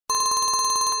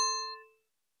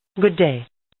Good day.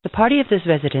 The party of this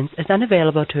residence is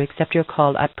unavailable to accept your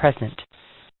call at present.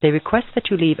 They request that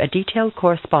you leave a detailed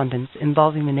correspondence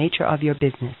involving the nature of your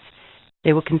business.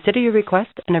 They will consider your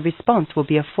request and a response will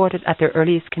be afforded at their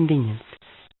earliest convenience.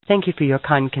 Thank you for your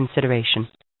kind consideration.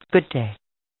 Good day.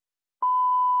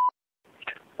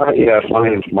 Yes, my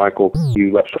name is Michael.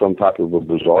 You left some type of a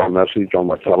bizarre message on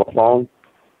my telephone,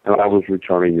 and I was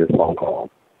returning your phone call.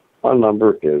 My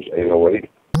number is 808.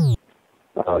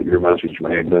 Your message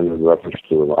may have been in reference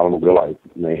to an automobile I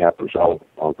may have to sell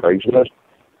on Craigslist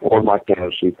or my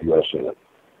candidacy for U.S. Senate.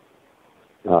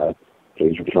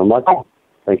 Please return my call.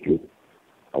 Thank you.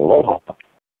 Aloha.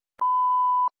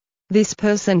 This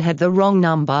person had the wrong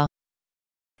number.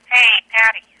 Hey,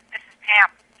 Patty, this is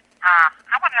Pam.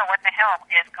 I want to know what the hell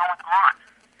is going on.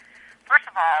 First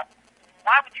of all,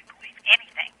 why would you believe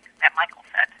anything that Michael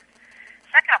said?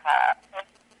 Second of all,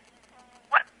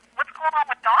 what's going on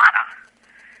with Donna?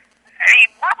 I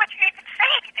mean, why would you even say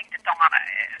anything to Donna?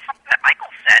 Something that Michael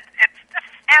said. This is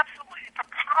absolutely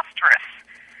preposterous.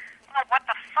 I don't know what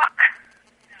the fuck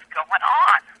is going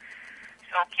on.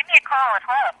 So give me a call at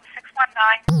home,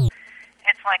 619.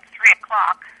 It's like 3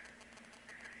 o'clock.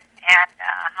 And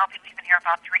I'll be leaving here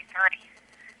about 3:30.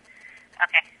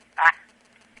 Okay, bye.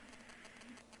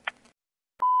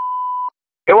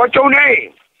 Hey, what's your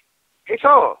name? Hey,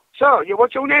 sir,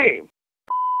 what's your name?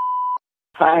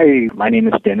 Hi, my name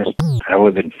is Dennis. I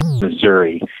live in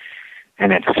Missouri,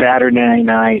 and it's Saturday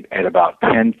night at about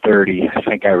 10:30. I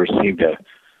think I received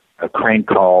a crank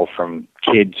call from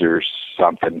kids or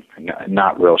something.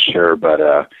 Not real sure,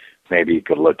 but maybe you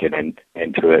could look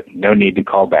into it. No need to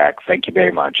call back. Thank you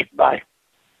very much. Bye.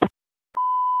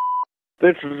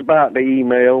 This is about the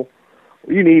email.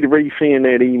 You need to resend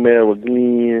that email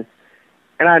again.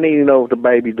 And I need to know if the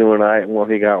baby's doing all right and when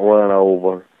he got run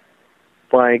over.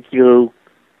 Thank you.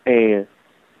 And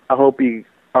I hope you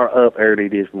are up early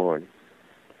this morning.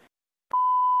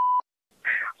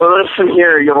 Well, listen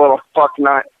here, you little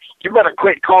fucknut. You better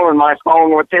quit calling my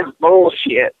phone with this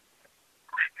bullshit.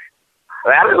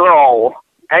 That is all.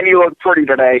 And you look pretty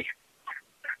today.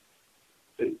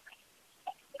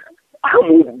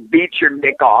 I'm gonna beat your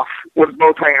dick off with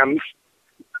both hands.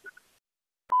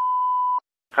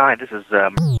 Hi, this is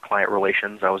Client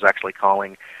Relations. I was actually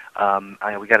calling.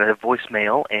 We got a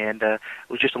voicemail, and it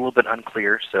was just a little bit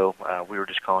unclear, so we were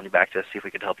just calling you back to see if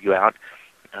we could help you out.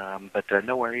 But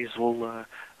no worries. We'll,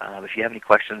 if you have any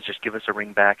questions, just give us a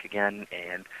ring back again,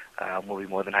 and we'll be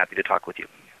more than happy to talk with you.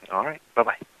 All right.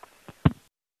 Bye-bye.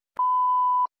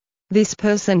 This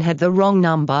person had the wrong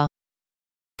number.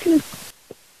 You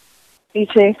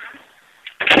too.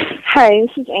 Hi,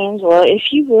 this is Angela.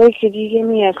 If you would, could you give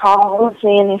me a call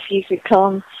saying if you could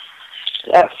come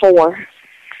at 4?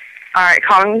 All right,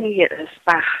 call me when you get this.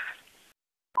 Bye.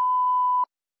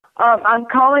 I'm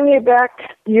calling you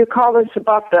back. You called us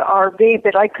about the RV,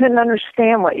 but I couldn't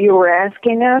understand what you were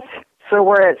asking us. So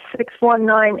we're at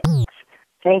 619.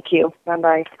 Thank you.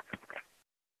 Bye-bye.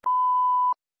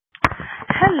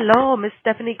 Hello, Miss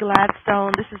Stephanie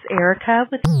Gladstone. This is Erica.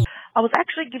 I was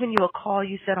actually giving you a call,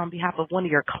 you said, on behalf of one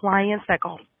of your clients that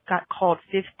got called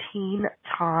 15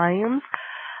 times.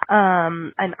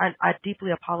 And I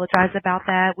deeply apologize about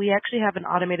that. We actually have an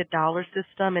automated dialer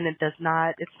system, and it's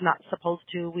not supposed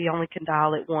to. We only can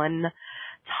dial it one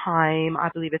time. I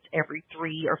believe it's every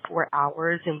 3 or 4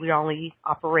 hours, and we only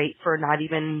operate for not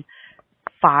even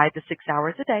 5 to 6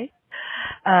 hours a day.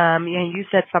 And you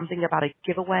said something about a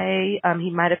giveaway. He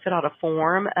might have filled out a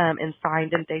form and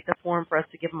signed and dated the form for us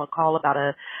to give him a call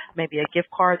about maybe a gift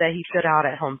card that he filled out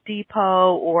at Home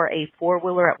Depot or a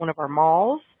 4-wheeler at one of our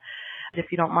malls. If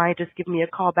you don't mind, just give me a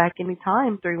call back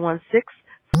anytime,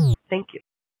 316. Thank you.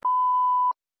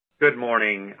 Good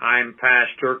morning. I'm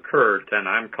Pastor Kurt, and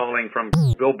I'm calling from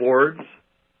Billboards.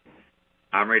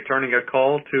 I'm returning a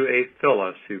call to a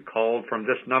Phyllis who called from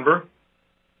this number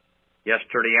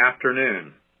yesterday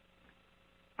afternoon.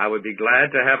 I would be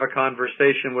glad to have a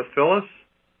conversation with Phyllis.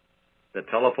 The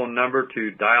telephone number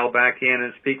to dial back in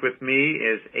and speak with me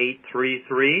is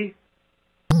 833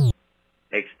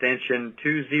 extension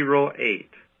 208.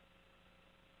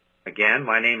 Again,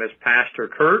 my name is Pastor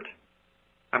Kurt.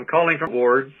 I'm calling from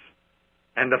Wards,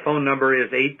 and the phone number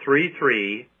is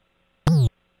 833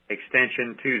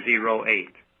 extension 208.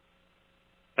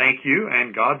 Thank you,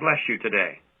 and God bless you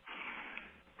today.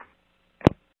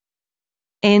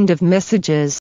 End of messages.